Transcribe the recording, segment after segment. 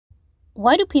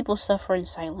Why do people suffer in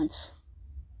silence?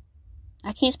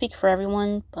 I can't speak for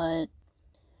everyone, but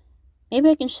maybe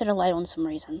I can shed a light on some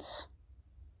reasons.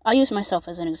 I'll use myself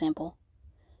as an example.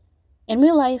 In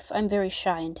real life, I'm very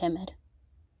shy and timid.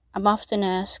 I'm often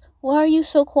asked, "Why are you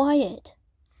so quiet?"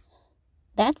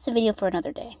 That's a video for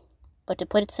another day. But to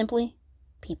put it simply,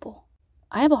 people.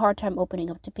 I have a hard time opening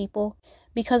up to people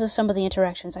because of some of the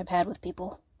interactions I've had with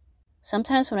people.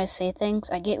 Sometimes when I say things,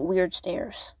 I get weird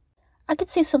stares. I could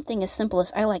say something as simple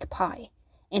as "I like pie,"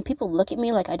 and people look at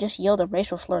me like I just yelled a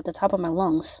racial slur at the top of my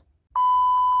lungs.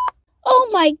 Oh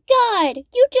my god!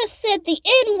 You just said the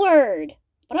N-word!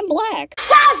 But I'm black.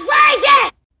 That's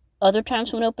racist! Other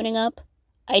times when opening up,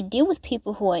 I deal with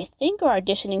people who I think are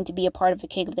auditioning to be a part of the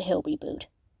King of the Hill reboot.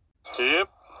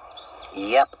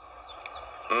 Yep.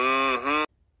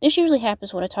 This usually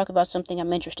happens when I talk about something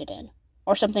I'm interested in,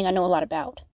 or something I know a lot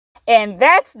about. And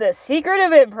that's the secret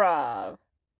of improv.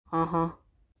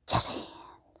 Just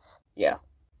hands. Yeah.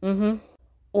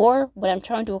 Or when I'm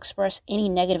trying to express any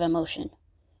negative emotion,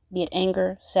 be it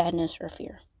anger, sadness, or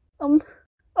fear.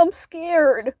 I'm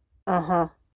scared.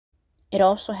 It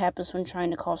also happens when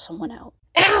trying to call someone out.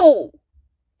 Ow!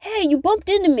 Hey, you bumped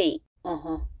into me.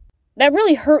 That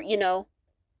really hurt, you know.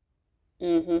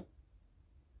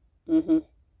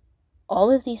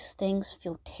 All of these things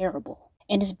feel terrible,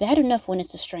 and it's bad enough when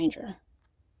it's a stranger.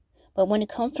 But when it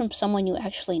comes from someone you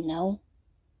actually know,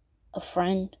 a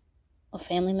friend, a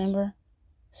family member,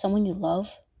 someone you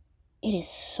love, it is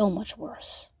so much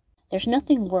worse. There's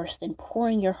nothing worse than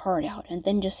pouring your heart out and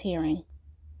then just hearing,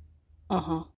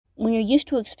 When you're used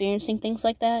to experiencing things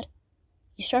like that,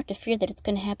 you start to fear that it's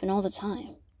going to happen all the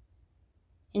time.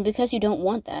 And because you don't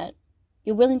want that,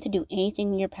 you're willing to do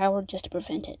anything in your power just to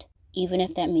prevent it, even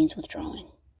if that means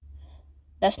withdrawing.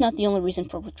 That's not the only reason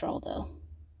for withdrawal, though.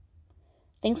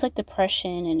 Things like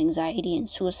depression and anxiety and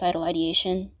suicidal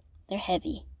ideation, they're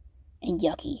heavy and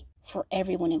yucky for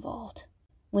everyone involved.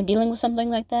 When dealing with something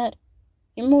like that,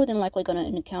 you're more than likely going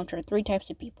to encounter 3 types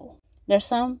of people. There's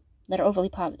some that are overly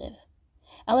positive.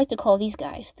 I like to call these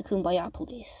guys the Kumbaya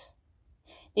police.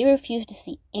 They refuse to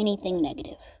see anything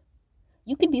negative.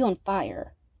 You could be on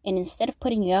fire, and instead of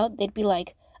putting you out, they'd be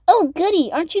like, "Oh,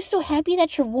 goody, aren't you so happy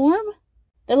that you're warm?"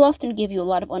 They'll often give you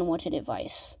a lot of unwanted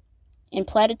advice, and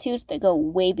platitudes that go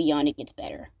way beyond "it gets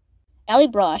better." Ali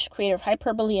Brosh, creator of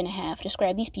Hyperbole and a Half,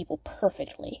 described these people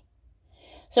perfectly.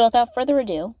 So without further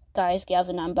ado, guys, gals,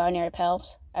 and non-binary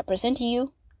pals, I present to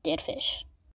you Dead Fish.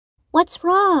 What's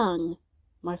wrong?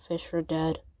 My fish are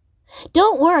dead.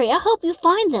 Don't worry, I'll help you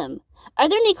find them. Are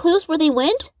there any clues where they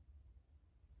went?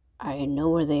 I know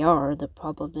where they are. The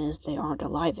problem is they aren't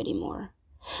alive anymore.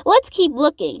 Let's keep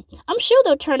looking. I'm sure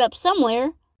they'll turn up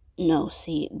somewhere. No,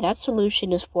 see, that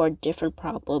solution is for a different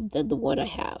problem than the one I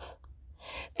have.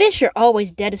 Fish are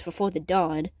always deadest before the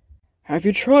dawn. Have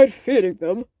you tried feeding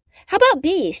them? How about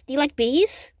bees? Do you like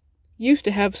bees? Used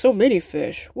to have so many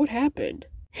fish. What happened?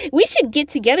 We should get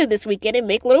together this weekend and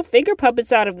make little finger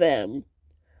puppets out of them.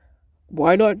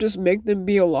 Why not just make them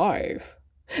be alive?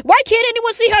 Why can't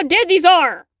anyone see how dead these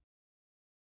are?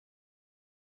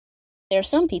 There are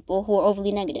some people who are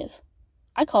overly negative.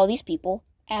 I call these people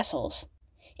assholes.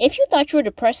 If you thought you were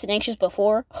depressed and anxious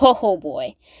before, oh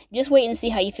boy, just wait and see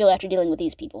how you feel after dealing with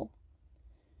these people.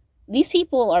 These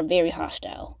people are very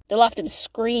hostile. They'll often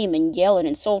scream and yell and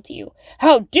insult you.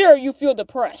 How dare you feel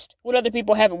depressed when other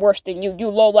people have it worse than you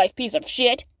low-life piece of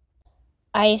shit?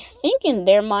 I think in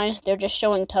their minds they're just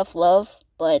showing tough love,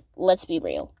 but let's be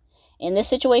real. In this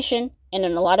situation, and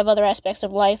in a lot of other aspects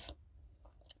of life,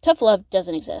 tough love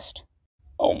doesn't exist.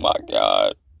 Oh my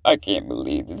god, I can't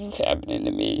believe this is happening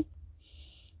to me.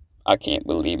 I can't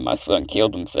believe my son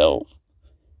killed himself.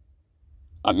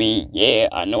 I mean, yeah,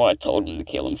 I know I told him to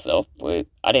kill himself, but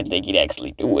I didn't think he'd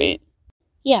actually do it.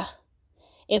 Yeah.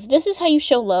 If this is how you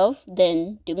show love,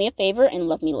 then do me a favor and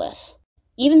love me less.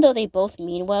 Even though they both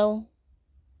mean well,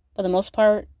 for the most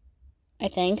part, I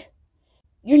think,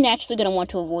 you're naturally going to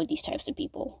want to avoid these types of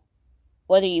people,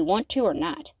 whether you want to or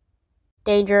not.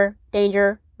 Danger,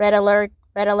 danger, red alert,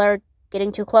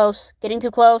 getting too close, getting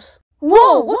too close.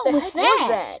 Whoa, what the heck was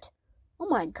that? Oh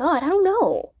my god, I don't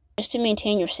know. Just to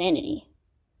maintain your sanity,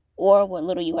 or what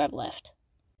little you have left.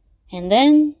 And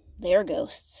then, there are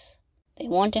ghosts. They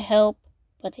want to help,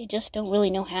 but they just don't really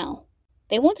know how.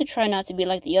 They want to try not to be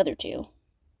like the other two,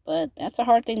 but that's a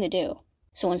hard thing to do.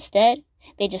 So instead,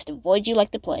 they just avoid you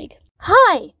like the plague.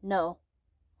 Hi! No.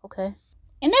 Okay.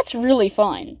 And that's really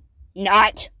fun.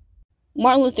 Not!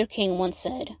 Martin Luther King once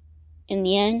said, "In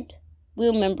the end, we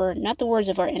remember not the words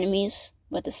of our enemies,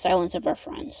 but the silence of our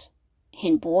friends."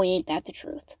 And boy, ain't that the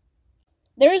truth.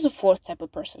 There is a 4th type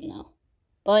of person, though,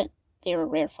 but they're a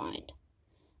rare find.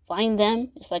 Finding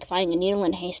them is like finding a needle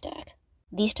in a haystack.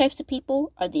 These types of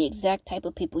people are the exact type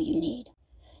of people you need.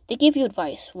 They give you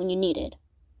advice when you need it,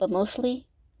 but mostly,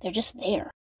 they're just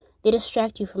there. They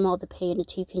distract you from all the pain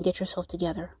until you can get yourself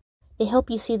together. They help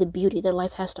you see the beauty that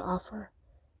life has to offer,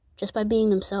 just by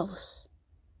being themselves,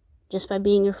 just by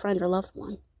being your friend or loved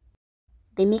one.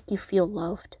 They make you feel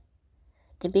loved.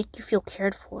 They make you feel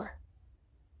cared for.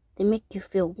 They make you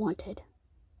feel wanted.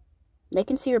 They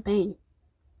can see your pain,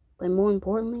 but more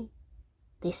importantly,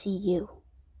 they see you.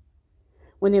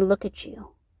 When they look at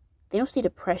you, they don't see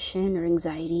depression or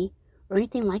anxiety or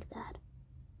anything like that.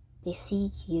 They see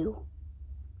you.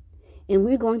 And when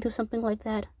you're going through something like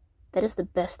that, that is the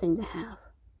best thing to have.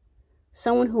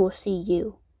 Someone who will see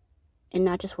you and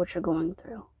not just what you're going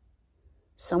through.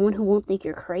 Someone who won't think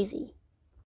you're crazy.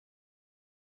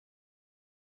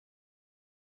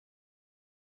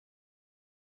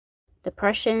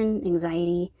 Depression,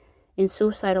 anxiety, and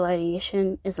suicidal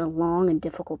ideation is a long and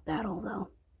difficult battle, though,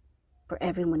 for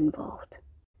everyone involved.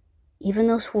 Even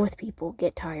those fourth people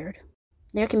get tired.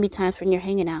 There can be times when you're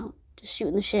hanging out, just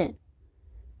shooting the shit,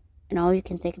 and all you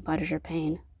can think about is your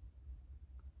pain.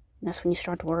 And that's when you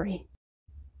start to worry.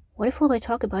 What if all they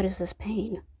talk about is this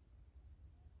pain?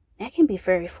 That can be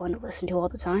very fun to listen to all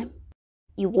the time.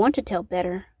 You want to tell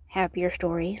better, happier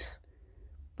stories,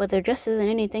 but there just isn't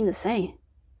anything to say.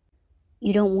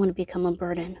 You don't want to become a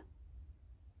burden.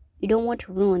 You don't want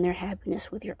to ruin their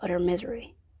happiness with your utter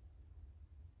misery.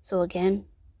 So again,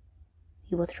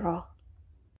 you withdraw.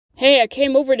 Hey, I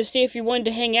came over to see if you wanted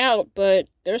to hang out, but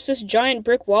there's this giant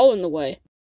brick wall in the way.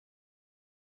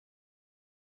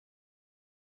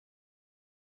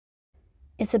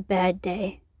 It's a bad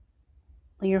day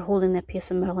when you're holding that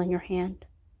piece of metal in your hand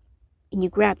and you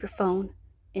grab your phone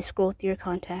and scroll through your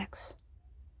contacts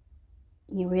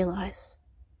and you realize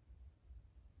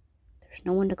there's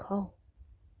no one to call.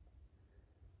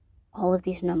 All of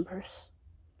these numbers,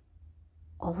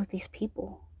 all of these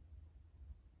people,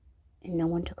 and no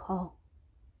one to call.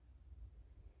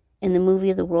 In the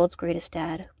movie The World's Greatest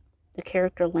Dad, the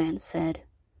character Lance said,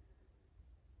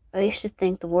 "I used to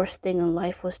think the worst thing in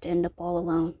life was to end up all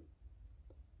alone.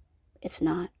 It's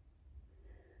not.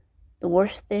 The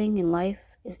worst thing in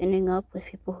life is ending up with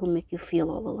people who make you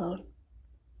feel all alone."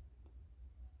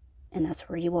 And that's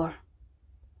where you are.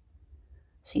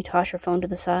 So you toss your phone to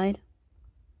the side,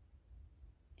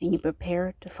 and you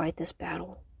prepare to fight this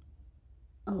battle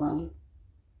alone.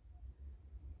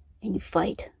 And you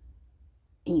fight,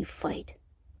 and you fight,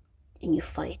 and you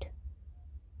fight,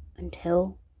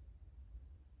 until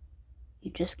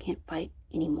you just can't fight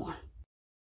anymore.